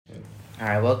All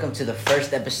right, welcome to the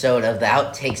first episode of the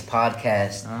Outtakes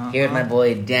podcast. Here's my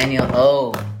boy Daniel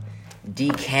O, D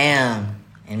Cam,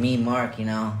 and me, Mark.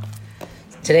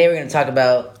 Today we're gonna talk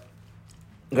about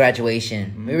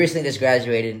graduation. We recently just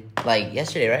graduated, like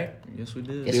yesterday, right? Yes, we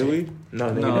did. Yes, Did we?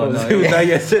 No, No, it was not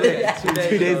yesterday. 2 days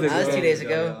 2 days ago. ago. That was 2 days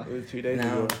ago. It was 2 days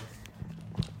No.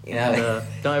 ago.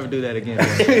 Don't ever do that again.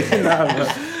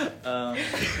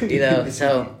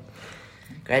 So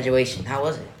graduation. How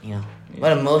was it?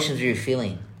 What emotions were you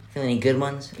feeling? Feeling any good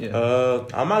ones? Yeah.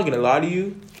 I'm not gonna lie to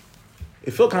you.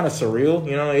 It felt kind of surreal.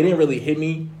 It didn't really hit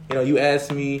me. You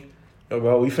asked me,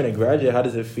 bro, we finna graduate. How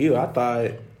does it feel? I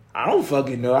thought, I don't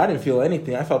fucking know. I didn't feel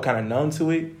anything. I felt kind of numb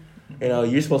to it.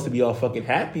 You're supposed to be all fucking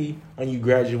happy when you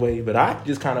graduate, but I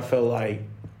just kind of felt like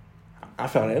I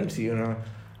felt empty.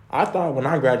 I thought when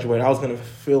I graduated, I was gonna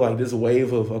feel like this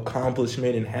wave of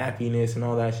accomplishment and happiness and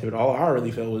all that shit. But all I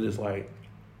really felt was just like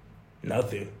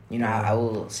nothing. I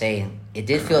will say it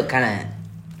did feel kind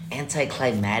of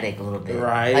anticlimactic a little bit.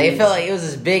 Right. Like it felt like it was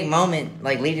this big moment,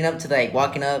 like leading up to like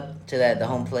walking up to the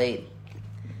home plate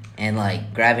and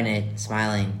like grabbing it,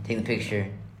 smiling, taking the picture.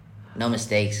 No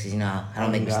mistakes, because I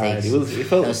don't make mistakes. It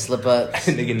felt no slip ups.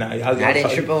 Nigga, nah, I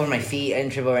didn't trip over my feet. I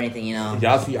didn't trip over anything.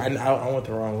 Y'all see, I went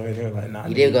the wrong way. They were like, nah.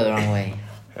 You did go the wrong way.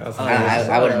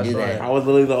 I wouldn't do that. I was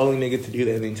literally the only nigga to do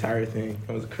that the entire thing.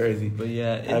 It was crazy. But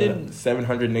yeah, it didn't.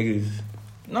 700 niggas.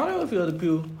 No, there were a few other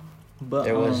people. But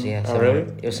There was, yeah. Oh, really?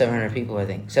 It was 700 people, I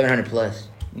think. 700 plus.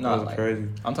 No, That was like, crazy.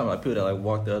 I'm talking about people that like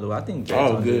walked the other way. I think.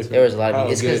 Oh, good. There was a lot of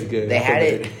people. It's because good. they had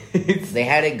it. It's- They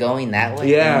had it going that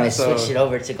way. Yeah, And they so- switched it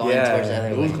over to going towards the other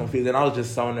it way. was confusing. I was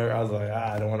just so nervous. I was like,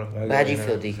 I don't want to. How'd you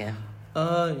feel, Deacon?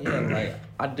 Yeah, like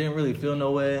I didn't really feel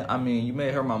no way. I mean, you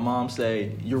may hear my mom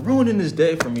say, "You're ruining this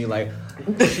day for me." Like,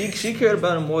 she cared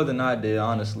about it more than I did,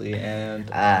 honestly. And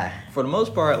for the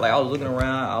most part, like I was looking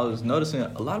around, I was noticing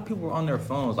a lot of people were on their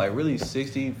phones, like really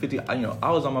 60, 50.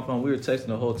 I was on my phone. We were texting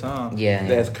the whole time. Yeah.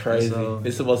 That's crazy. So-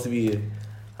 It's supposed to be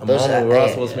a Those moment are- we're all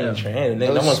hey, supposed to be in yeah. trend. And then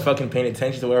no Those- one's fucking paying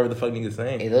attention to whatever the fuck niggas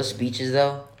saying. Hey, those speeches,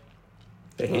 though,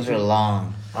 They hate those you. are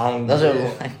long. Those are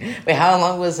long. Wait, how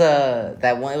long was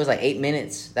that one? It was like 8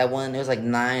 minutes. That one, it was like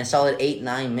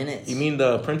 9 minutes. You mean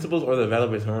the principals or the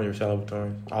valedictorian or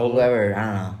salutatorian? All of them? Whoever, I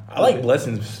don't know. I like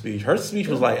Blessing's speech. Her speech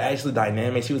was like actually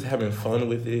dynamic. She was having fun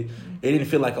with it. It didn't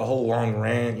feel like a whole long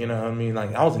rant. You know what I mean?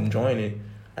 Like I was enjoying it.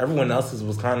 Everyone else's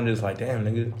was kind of just like, damn,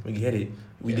 nigga, we get it.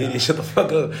 We did it. Shut the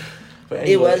fuck up. But It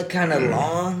anyway, was kind of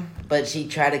long, but she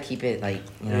tried to keep it like,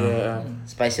 Yeah.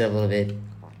 spice it up a little bit.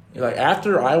 Like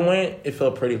after I went, it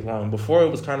felt pretty long. Before it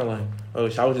was kind of like,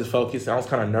 I was just focused. I was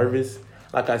kind of nervous.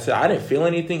 Like I said, I didn't feel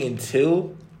anything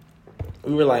until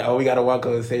we were like, oh, we gotta walk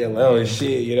up and say hello and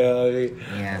shit. You know what I mean?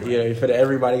 Yeah. Yeah. For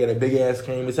everybody got a big ass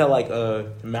screen. It's at like a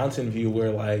mountain view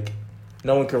where like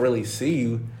no one could really see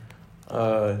you.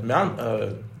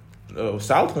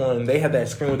 South one, they had that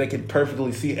screen where they could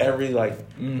perfectly see every like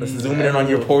zooming in on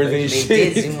your pores and They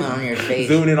shit. did zoom in on your face.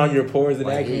 Zooming in on your pores and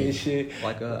Like, acne yeah. and shit.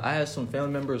 Like I had some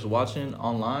family members watching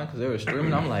online because they were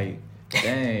streaming. I'm like,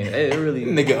 dang, it really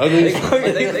Nigga ugly.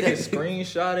 They could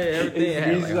screenshot it, everything. It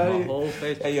had like Screenshot my it. whole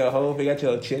face. Hey, your whole, you got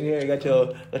your chin here, you got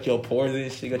your pores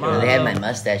and shit. Got My- your, They had my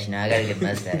mustache now. I gotta get a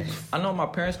mustache. I know my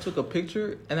parents took a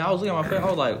picture, and I was looking at my face. I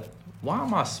was like, why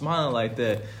am I smiling like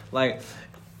that? Like,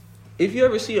 if you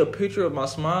ever see a picture of my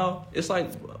smile, it's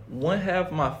like one half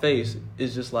of my face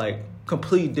is just like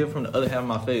completely different from the other half of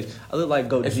my face. I look like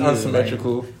Gogeta. it's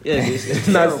unsymmetrical. Like, yeah, it's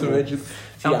not terrible. symmetrical.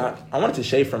 See, I wanted to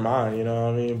shave for mine, you know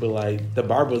what I mean? But like the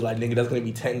barber was like, nigga, that's gonna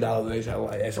be $10 extra. I'm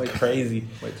like, that's crazy.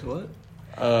 Wait, to what?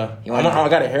 I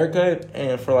got a haircut,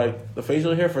 and for like the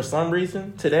facial hair, for some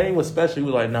reason today was special. He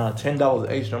was like, nah, $10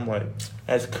 extra. I'm like,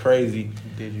 that's crazy.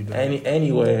 Did you do it?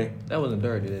 Anyway, That wasn't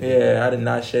dirty. Did it? yeah, I did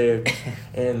not shave,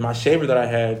 and my shaver that I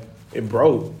had, it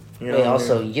broke. You know Wait, what I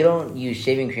also, mean? you don't use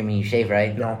shaving cream when you shave,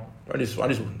 right? No, I just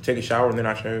take a shower and then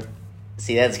I shave.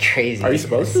 See, that's crazy. Are you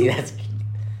supposed to? See,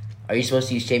 Are you supposed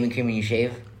to use shaving cream when you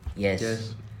shave? Yes.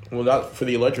 Yes. Well, not for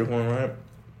the electric one, right?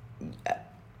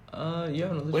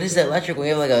 Yeah. What is that electric? We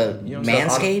have like a You know,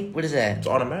 Manscaped? What is that? It's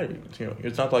automatic.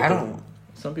 It's not like I don't.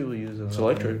 Some people use it. It's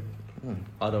electric.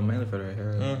 Although mainly for their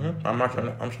hair. Mm-hmm. I'm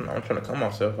trying to cut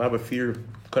myself. I have a fear of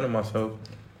cutting myself,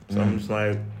 so I'm just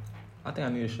like, I think I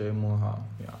need to shave more. Huh?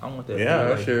 Yeah, I want that. yeah, beard,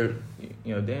 that like, shit.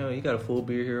 You know, Daniel, you got a full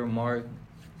beard here. Mark,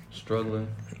 struggling.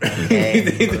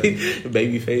 Okay.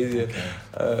 Baby face.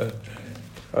 Yeah.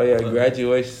 Oh yeah,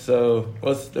 graduation. So,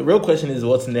 what's the real question is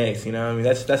what's next? You know, what I mean,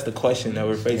 that's the question that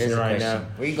we're Here's facing the right question.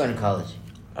 Where you going to college?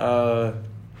 now.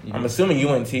 I'm assuming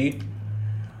UNT.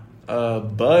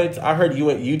 But I heard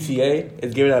UTA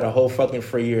is giving out a whole fucking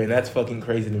free year, and that's fucking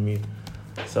crazy to me.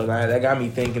 So that got me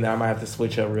thinking that I might have to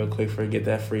switch up real quick for get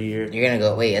that free year. You're gonna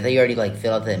go. Wait, I thought you already like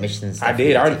filled out the admissions stuff. I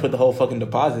did. I already put the whole fucking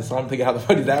deposit. So I'm thinking, how the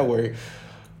fuck does that work?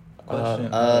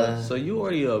 So you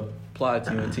already applied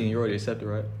to UNT and you already accepted,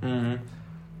 right? Mm-hmm.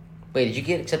 Wait, did you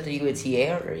get accepted to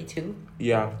UNTA already too?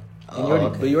 Yeah.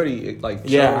 But you already like.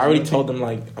 Yeah, I already told them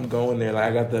like I'm going there.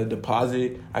 Like I got the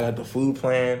deposit, I got the food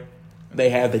plan. They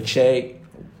have the check.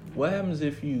 What happens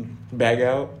if you bag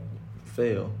out?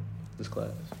 Fail this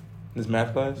class? This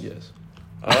math class? Yes.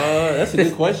 That's a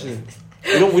good question.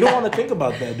 We don't want to think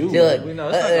about that, do we? Look, We know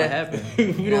it's not gonna happen.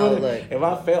 If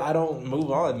I fail, I don't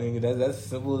move on, nigga. That's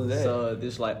simple as that. So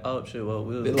it's like, oh shit, well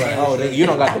we'll. It's like, oh, you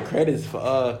don't got the credits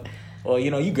for well,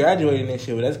 you graduated and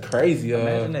shit. But that's crazy.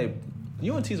 Imagine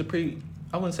UNT's a pretty.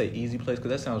 I wouldn't say easy place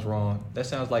because that sounds wrong. That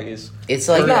sounds like it's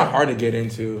like not hard to get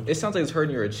into. It sounds like it's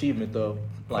hurting your achievement though,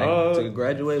 like to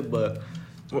graduate. But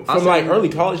from like early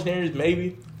college standards,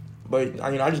 maybe. But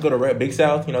I just go to Big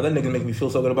South. That nigga make me feel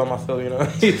so good about myself. You know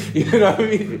what I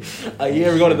mean? You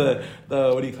ever go to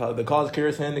the what do you call it? The college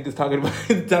career center niggas talking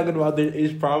about their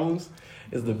ish problems.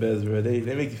 It's the best, bro. They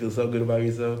make you feel so good about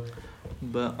yourself.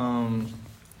 But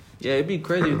yeah, it'd be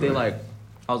crazy if they like.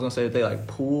 I was gonna say if they like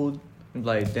pulled.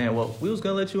 Like, damn, well, we was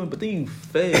gonna let you in, but then you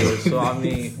failed. So I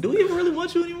mean, do we even really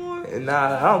want you anymore?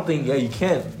 Nah, I don't think. Yeah, you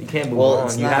can't move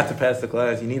on. You have to pass the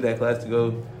class. You need that class to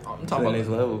go to the next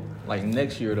level. Like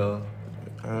next year though.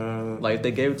 Like if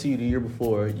they gave it to you the year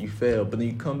before, you failed, but then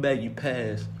you come back, you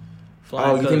pass.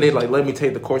 You think they like let me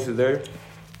take the courses there?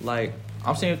 Like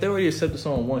I'm saying, if they already accepted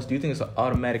someone once, do you think it's an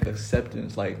automatic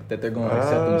acceptance, like that they're going to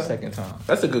accept them the second time?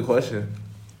 That's a good question.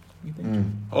 You think?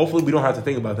 Hopefully, we don't have to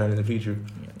think about that in the future.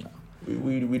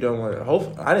 We don't want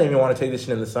to. I didn't even want to take this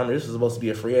shit in the summer. This was supposed to be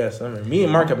a free ass summer. Me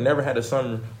and Mark have never had a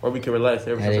summer where we could relax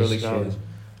ever since early college.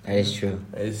 That is true.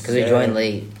 Because we joined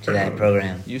late to that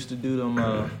program. Used to do them.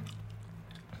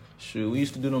 We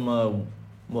used to do them.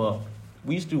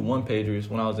 We used to do one pagers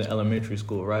when I was in elementary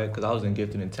school, right? Because I was in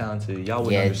gifted and talented. Y'all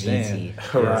wouldn't understand.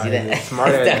 GT. Right. See that? Smart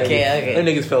ass okay. Them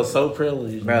niggas felt so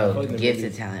privileged. Bro,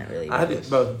 gifted talent really.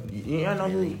 Bro, you know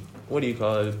who? What do you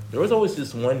call it? There was always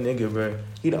this one nigga, bro.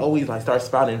 He'd always like start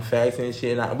spouting facts and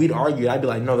shit, and we'd argue. I'd be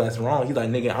like, "No, that's wrong." He's like,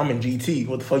 "Nigga, I'm in GT.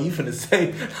 What the fuck you finna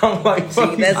say?" I'm like,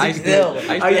 "Fuck." I used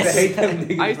to hate them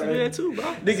niggas. I used to do that too, bro.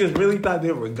 Niggas really thought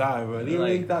they were God, bro. They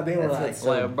really thought they were like,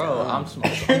 bro, I'm in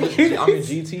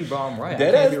GT, bro. I'm right.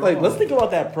 That is like, let's think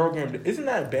about that program. Isn't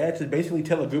that bad to basically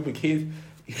tell a group of kids?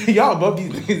 Y'all above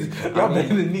these niggas. Y'all better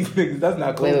than these niggas. That's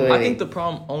not cool. Wait. I think the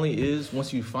problem only is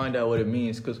once you find out what it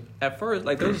means. Because at first,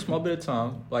 like, there was a small bit of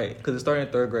time, like, because it started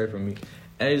in third grade for me.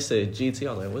 And it just said GT.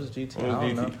 I was like, what's GT? I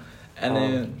don't know. And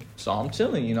then, so I'm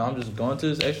chilling, I'm just going to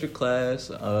this extra class.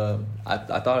 I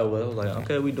thought it was. I was like,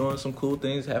 okay, we doing some cool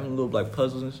things, having little, like,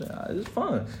 puzzles and shit. It's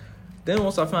fun. Then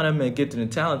once I found out I'm gifted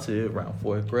and talented around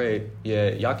 4th grade,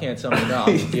 y'all can't tell me now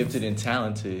I'm gifted and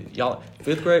talented. Y'all,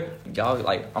 5th grade, y'all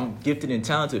like, I'm gifted and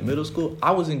talented. Middle school, I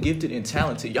wasn't gifted and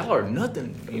talented. Y'all are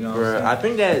nothing, Bruh, I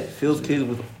think that fills kids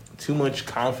with too much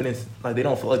confidence. Like, they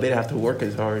don't feel like they have to work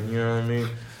as hard, you know what I mean?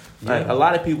 Like, a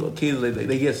lot of kids,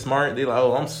 they get smart. They're like,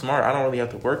 oh, I'm smart. I don't really have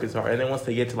to work as hard. And then once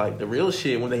they get to, like, the real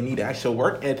shit, when they need actual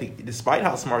work ethic, despite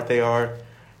how smart they are,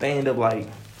 they end up,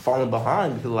 like, falling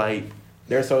behind because, like,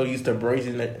 they're so used to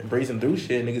bracing through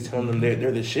shit. Niggas telling them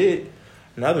they're the shit.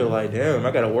 Now they're like, damn,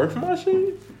 I gotta work for my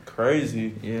shit?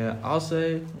 Crazy. Yeah, I'll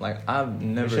say, like, I've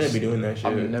never... shouldn't be doing that shit.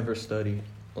 I've never studied,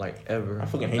 like, ever. I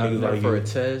fucking hate niggas like you. For a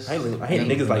test. I hate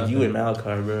niggas like you and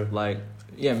Malachi, bro. Like,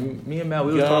 yeah, me and Mal,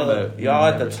 we was talking about it. Y'all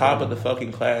at the top of the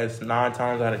fucking class 9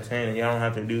 times out of 10, and y'all don't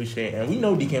have to do shit. And we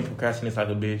know D can procrastinate like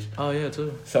a bitch. Oh, yeah,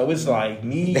 too. So it's like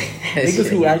me, niggas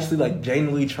who actually, like,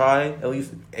 genuinely try at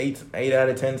least 8 out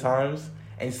of 10 times,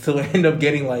 and still end up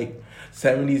getting like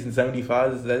 70s and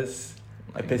 75s.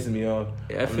 That pisses me off.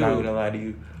 Yeah, I'm not gonna lie to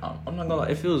you. I'm not gonna lie.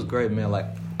 It feels great, man. Like,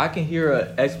 I can hear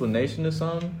an explanation of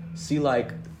something, see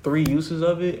like 3 uses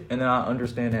of it, and then I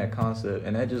understand that concept,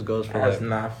 and that just goes for that's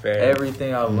not fair.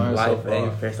 Everything I've learned so far.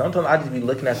 Ain't fair. Sometimes I just be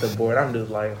looking at the board, I'm just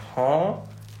like, huh?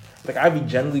 Like, I be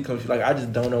generally confused. Like, I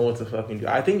just don't know what to fucking do.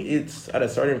 I think it's at a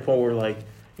certain point where, like,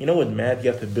 with math,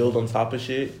 you have to build on top of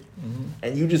shit. Mm-hmm.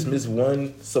 And you just miss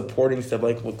one supporting step,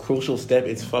 like a crucial step,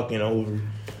 it's fucking over.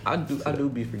 I do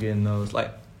be forgetting those.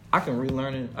 Like, I can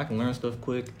relearn it. I can learn stuff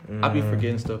quick. I be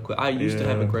forgetting stuff quick. I used to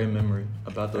have a great memory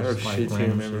about those like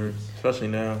grand memories, especially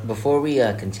now. Before we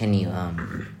continue,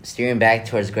 steering back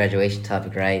towards graduation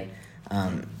topic, right?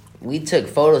 We took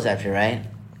photos after, right?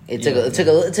 It took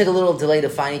a little delay to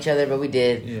find each other, but we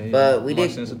did. Yeah, but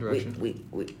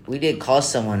we did call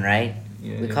someone, right?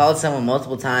 Yeah, we called someone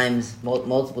multiple times. I don't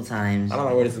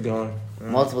know where this is going.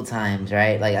 multiple times,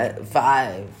 right? Like about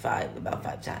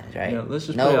five times, right? Yeah, let's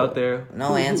just put it out there.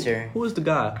 No answer. Who was the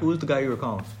guy? Who was the guy you were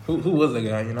calling? Who was the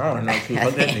guy? You know, I don't know.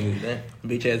 Fuck that nigga, that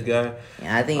bitch ass guy.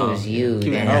 Yeah, I think it was you. I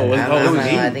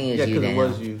think it was you. It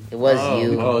was you. It was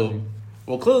you. Oh.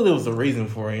 Well, clearly there was a reason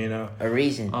for it, you know. A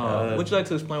reason. Would you like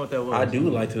to explain what that was? I do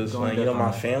like to explain. You know,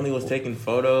 my family was taking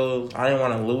photos. I didn't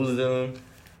want to lose them.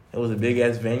 It was a big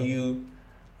ass venue.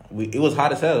 It was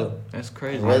hot as hell. That's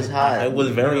crazy. It was hot. It was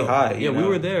very hot. Yeah, we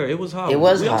were there. It was hot. It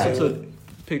was we hot. Also took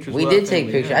pictures. We did take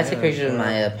pictures. I took pictures with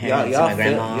my parents and my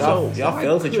grandma. Y'all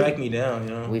failed to track me down,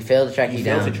 you know. We failed to track you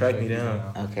down. Failed to track me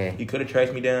down. Okay. You could have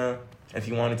tracked me down if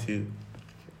you wanted to.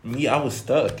 Me, I was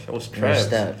stuck. I was trapped. You're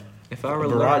stuck. If I were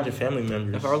barrage of family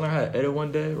members. If I learn how to edit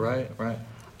one day, right,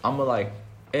 I'm gonna like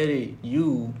edit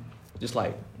you, just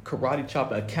like karate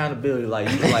chop accountability, like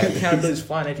you like accountability is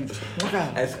flying at you. Just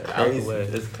that's crazy.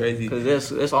 That's crazy. Because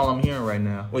that's all I'm hearing right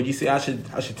now. Well, you see, I should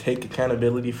take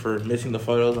accountability for missing the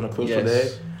photos on a crucial day.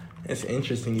 It's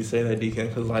interesting you say that, Deacon,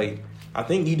 because like I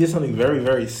think you did something very,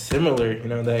 very similar. You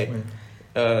know that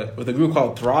with a group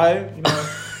called Thrive. You know.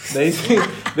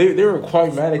 They were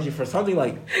quite mad at you for something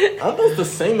like almost the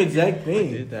same exact thing.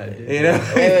 I did that. You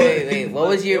know? Wait. What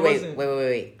was your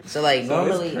wait? So like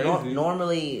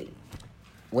normally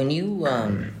when you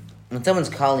when someone's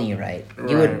calling you, right?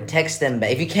 You would text them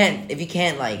back. If you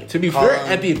can't like. To be fair,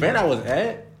 at the event I was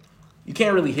at, you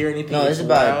can't really hear anything. No, it's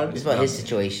about his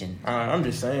situation. I'm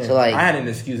just saying. So like, I had an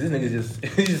excuse. This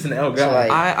nigga's he's just an L guy. So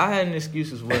like, I had an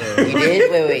excuse as well. You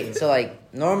did? Wait. So like,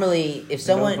 normally if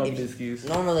someone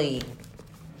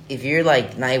if you're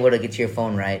like not able to get to your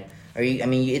phone, right? Or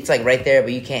it's like right there,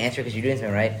 but you can't answer because you're doing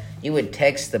something, right? You would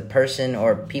text the person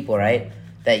or people, right,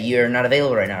 that you're not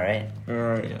available right now, right?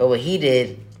 Right. But what he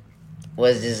did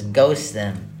was just ghost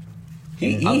them.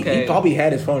 He probably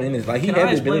had his phone in his he had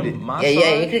the ability.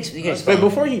 You could explain. But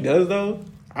before he does though,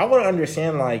 I want to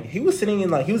understand like he was sitting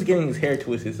in he was getting his hair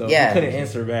twisted, so he couldn't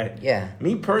answer back. Yeah.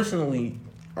 Me personally,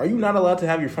 are you not allowed to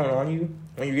have your phone on you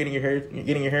when you're getting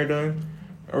your hair done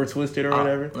or twisted or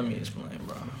whatever? Let me explain,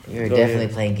 bro. You're definitely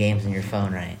playing games on your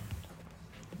phone, right?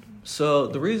 So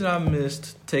the reason I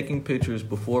missed taking pictures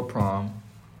before prom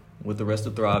with the rest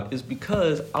of Thrive is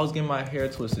because I was getting my hair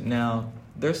twisted. Now,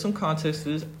 there's some context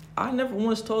to this. I never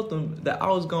once told them that I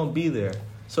was going to be there.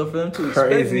 So for them to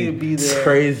expect me to be there...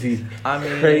 Crazy.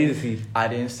 Crazy. I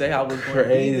didn't say I was going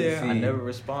to be there. I never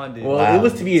responded. Well, it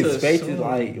was to be expected.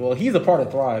 He's a part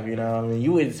of Thrive, you know? I mean,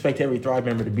 you would expect every Thrive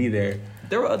member to be there.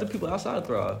 There were other people outside of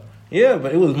Thrive. Yeah,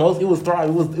 but it was Thrive.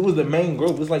 It was the main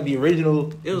group. It was like the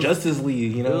original Justice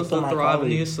League, you know? It was the Thrive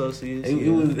and the Associates. It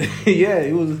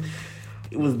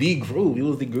was the group. It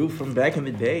was the group from back in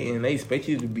the day, and they expect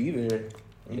you to be there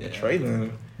and betray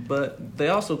them. But they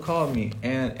also called me,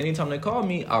 and anytime they called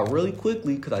me, I really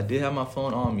quickly, because I did have my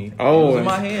phone on me. Oh, it was in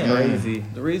my hand. Crazy.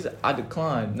 The reason I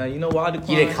declined. Now, you know why I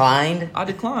declined? You declined? I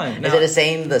declined. Is it the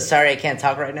same, sorry I can't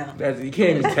talk right now? You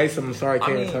can't even text them, sorry I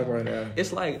can't talk right now.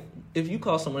 It's like, if you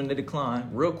call someone and they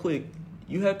decline real quick,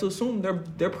 you have to assume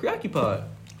they're preoccupied.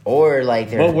 Or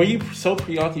like But were you so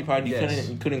preoccupied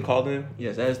you couldn't call them?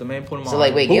 Yes, that is the main point of my So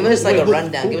like wait, give us a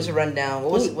rundown. Give us a rundown.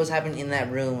 What's happening in that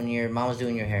room when your mom was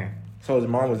doing your hair? So his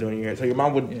mom was doing your hair. So your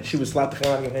mom she would slap the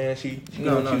phone out of your hand. She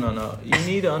No. You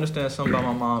need to understand something about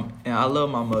my mom, and I love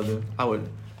my mother. I don't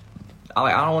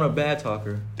want to bad talk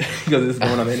her because it's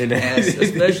going on the internet,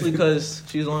 especially because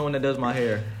she's the only one that does my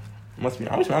hair. Must be.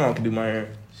 I wish my mom could do my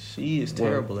hair. She is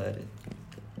terrible at it.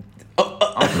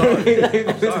 I'm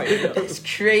sorry. It's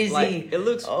crazy. Like, it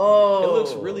looks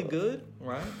really good,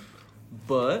 right?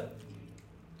 But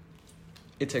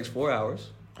it takes 4 hours,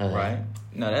 right?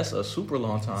 Now that's a super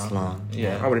long time. It's long.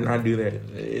 Yeah, I would not do that.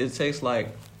 It takes like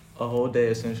a whole day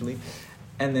essentially,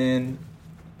 and then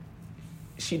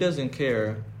she doesn't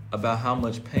care about how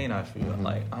much pain I feel.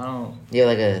 Like I don't. Yeah,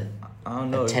 like I don't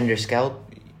know. A tender scalp.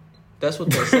 That's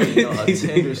what they say, a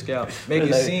tender scalp. Make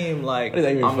it seem like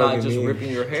I'm not just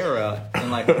ripping your hair out.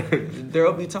 And like,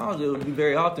 there'll be times, it'll be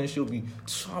very often, she'll be,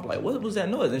 I'm like, what was that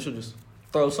noise? And she'll just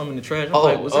throw something in the trash. I'm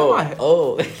like, was that my hair?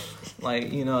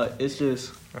 Like, it's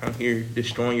just. I'm here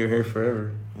destroying your hair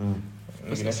forever.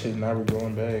 That shit's never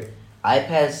going back.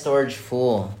 iPad storage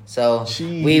full. So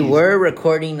we were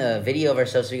recording a video of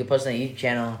ourselves so we could post it on the YouTube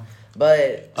channel.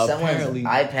 But someone's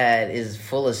iPad is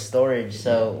full of storage,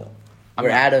 so... We're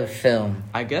out of film.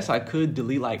 I guess I could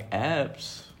delete like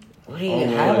apps. What do you even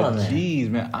have on there? Jeez,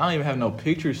 man, I don't even have no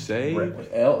pictures saved.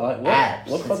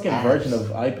 What fucking version of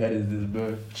iPad is this,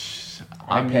 bro?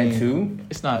 iPad 2?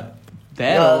 It's not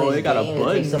that old. It got a button.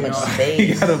 It takes so much space.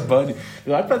 You got a button.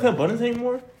 Do iPads have buttons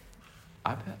anymore?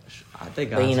 iPad, I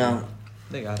think. But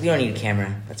We don't need a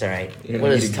camera. That's all right.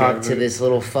 We'll just talk to this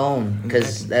little phone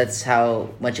because that's how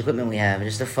much equipment we have.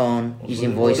 Just a phone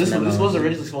using voice memos. This was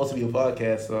originally supposed to be a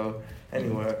podcast, so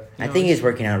anyway. I think it's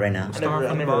working out right now.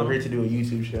 I never agreed to do a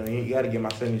YouTube show. You got to get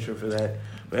my signature for that.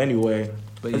 But anyway.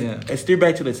 But yeah. Let's steer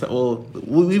back to the... Well,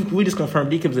 we just confirmed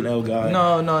D-Kim's an L guy.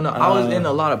 No. I was in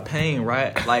a lot of pain,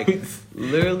 right? Like,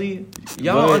 literally,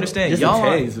 y'all don't understand.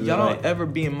 Y'all don't ever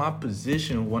be in my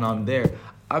position when I'm there.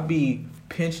 I be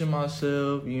pinching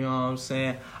myself, you know what I'm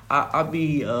saying? I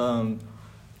be,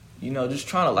 just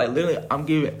trying to, like, literally, I'm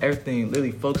giving everything,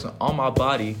 literally focusing on my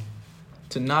body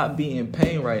to not be in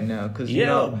pain right now. Cause,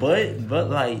 but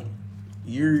like,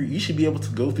 you should be able to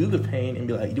go through the pain and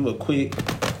be like, do a quick...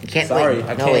 I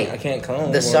can't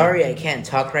come. Sorry, I can't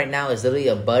talk right now is literally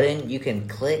a button you can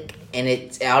click and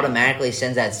it automatically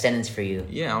sends that sentence for you.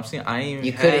 Yeah, I'm saying I ain't.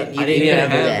 You didn't even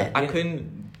do that. I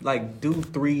couldn't like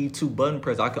do two button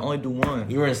press. I could only do one.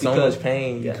 You were in so much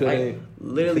pain. You couldn't. Like,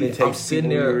 literally, I'm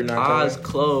sitting there, eyes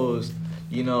closed.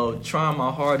 Trying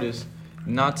my hardest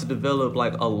not to develop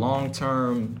like a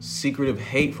long-term secretive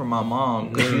hate for my mom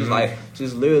because she was like,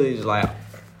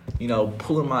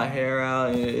 pulling my hair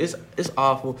out, and it's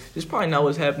awful. It's probably not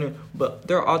what's happening, but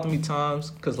there are often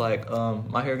times because like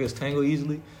my hair gets tangled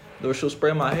easily, or she'll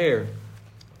spray my hair,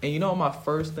 and you know what my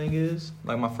first thing is?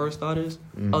 Like my first thought is,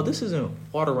 oh, this isn't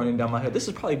water running down my head. This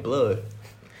is probably blood.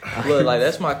 Like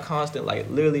that's my constant, like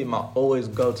literally my always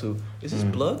go to. Is this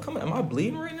blood coming? Am I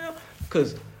bleeding right now?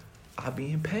 Because I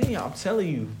be in pain. I'm telling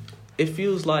you, it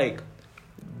feels like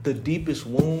the deepest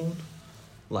wound.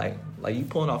 Like you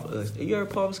pulling off. You ever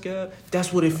pull off a scab?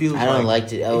 That's what it feels like. I don't like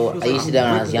to. I used to do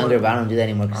that when I was younger, but I don't do that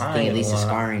anymore because I think at least it's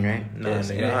scarring, right? No, it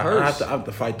hurts. I have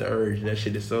to fight the urge. That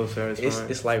shit is so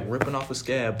satisfying. It's like ripping off a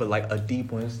scab, but like a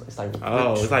deep one. It's like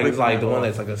it's like the one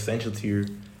that's like essential to your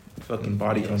fucking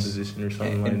body composition or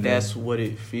something like that. And that's what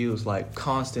it feels like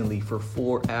constantly for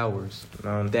 4 hours.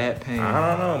 That pain.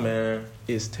 I don't know, man.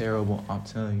 It's terrible. I'm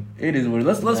telling you. It is weird.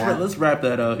 Let's wrap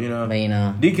that up.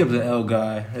 But D-Kim's an L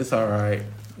guy. It's all right.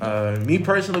 Me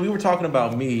personally, we were talking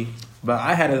about me, but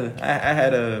I had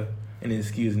an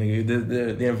excuse,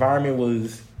 nigga. The environment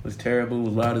was terrible. It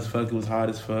was loud as fuck. It was hot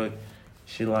as fuck.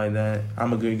 Shit like that.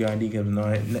 I'm a good guy. D-Kim's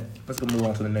not. Let's go move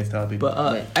on to the next topic.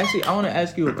 But actually, I want to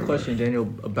ask you a question,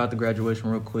 Daniel, about the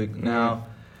graduation real quick. Now,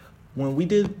 when we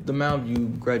did the Mountain View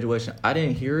graduation, I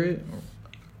didn't hear it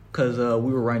because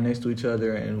we were right next to each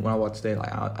other, and when I walked the stage,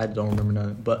 like I don't remember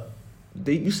nothing. But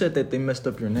you said that they messed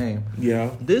up your name.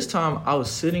 Yeah. This time, I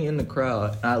was sitting in the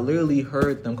crowd, and I literally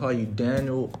heard them call you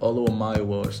Daniel Oluwamaiwo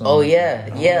or something. Oh,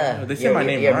 yeah. They said my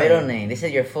name Your right. middle name. They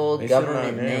said your full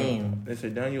government name. They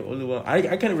said Daniel Oluwa. I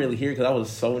couldn't really hear because I was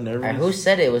so nervous. Right, who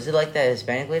said it? Was it like that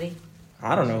Hispanic lady?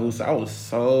 I don't know who said. I was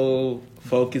so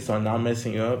focused on not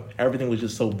messing up. Everything was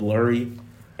just so blurry.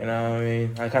 You know what I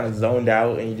mean? I kind of zoned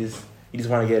out, and you just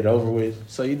want to get it over with.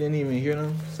 So you didn't even hear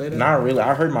them say that? Not really.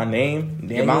 I heard my name.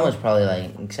 Daniel. Your mom was probably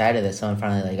like excited that someone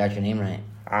finally like got your name right.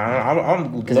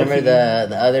 Because remember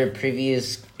the other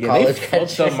previous college they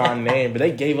fucked up my name, but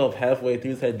they gave up halfway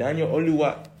through. Said Daniel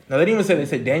Oluwa. No, they didn't even say. They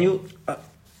said Daniel.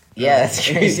 Yeah, that's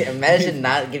crazy. Imagine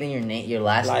not getting your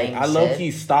last name. I low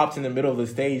key stopped in the middle of the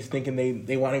stage thinking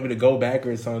they wanted me to go back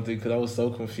or something because I was so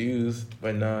confused.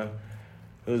 But nah.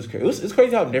 It was crazy. It's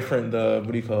crazy how different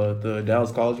the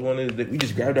Dallas College one is. We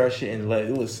just grabbed our shit and left.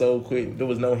 It was so quick. There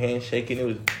was no handshaking. It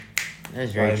was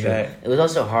very true. It was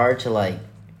also hard to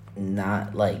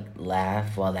not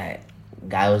laugh while that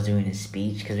guy was doing his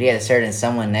speech because we had a certain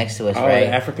someone next to us, right?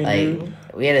 African dude.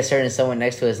 We had a certain someone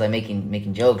next to us,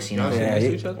 making jokes. You know,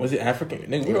 was it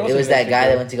African? It was that guy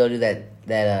that went to go do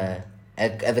that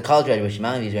at the college graduation,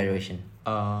 Mountain View's graduation.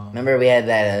 Remember we had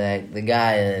the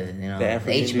guy, the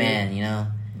H-man, you know.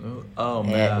 Oh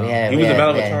man, he was the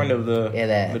valedictorian of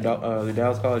the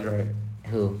Dallas College, right?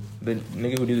 Who? The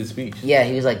nigga who did the speech. Yeah,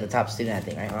 he was the top student, I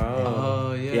think, right?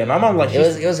 Oh yeah. Yeah, my mom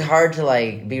it was hard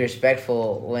to be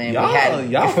respectful when y'all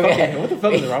fucking what the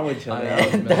fuck is wrong with y'all?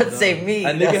 Don't say me.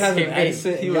 A nigga has an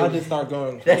accent. Y'all just start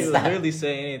going. He would literally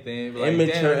say anything.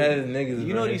 Immature ass niggas.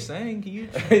 You know what he's saying? Can you?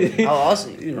 Also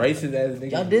racist ass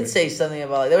niggas. Y'all did say something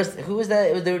about who was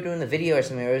that? They were doing the video or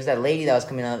something. Or it was that lady that was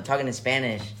coming out talking in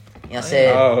Spanish. Y'all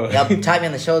said, y'all tapped me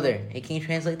on the shoulder. Hey, can you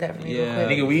translate that for me real quick?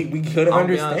 Nigga, we couldn't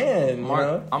understand.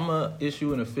 Mark, I'm going to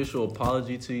issue an official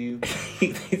apology to you.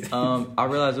 I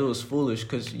realized it was foolish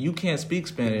because you can't speak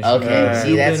Spanish. Okay,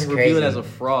 see, that's crazy. You've been revealed as a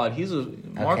fraud.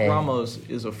 Mark Ramos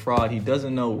is a fraud. He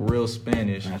doesn't know real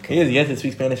Spanish. Okay. He has yet to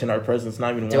speak Spanish in our presence,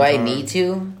 not even Do I need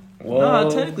to? Well, no,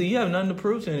 technically, you have nothing to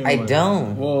prove to anyone. I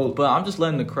don't. Well, but I'm just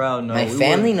letting the crowd know. My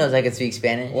family knows I can speak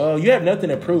Spanish. Well, you have nothing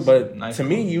to prove, but to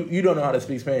me, you don't know how to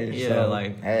speak Spanish. Yeah, so,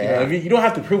 like you don't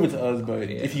have to prove it to us, but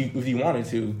if you wanted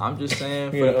to, I'm just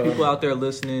saying for the people out there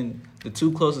listening, the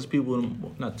two closest people,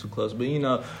 not too close, but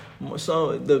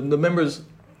so the members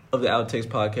of the Outtakes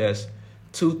podcast,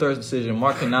 2/3 decision.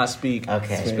 Mark cannot speak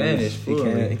Spanish.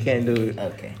 He can't do it.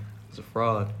 Okay, he's a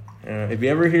fraud. If you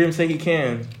ever hear him say he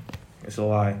can, it's a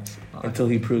lie. Until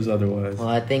he proves otherwise. Well,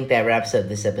 I think that wraps up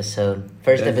this episode.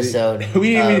 First episode.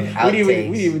 We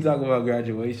didn't even talk about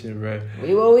graduation, bro.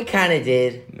 We kind of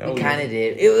did. No, we kind of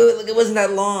did. It wasn't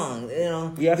that long. We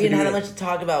didn't have that much to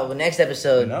talk about. But next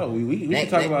episode. No, we should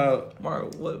talk about.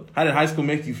 Mark, what? How did high school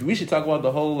make you feel? We should talk about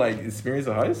the whole experience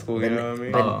of high school. You know what I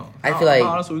mean? I feel like how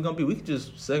honest are we gonna be? We could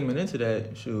just segment into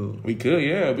that. Shoot. We could,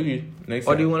 yeah. We could next.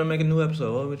 Or do you want to make a new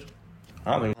episode?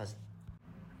 I don't think.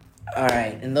 All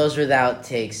right, and those were the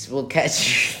outtakes. We'll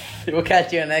catch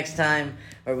you next time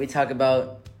where we talk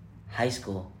about high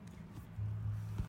school.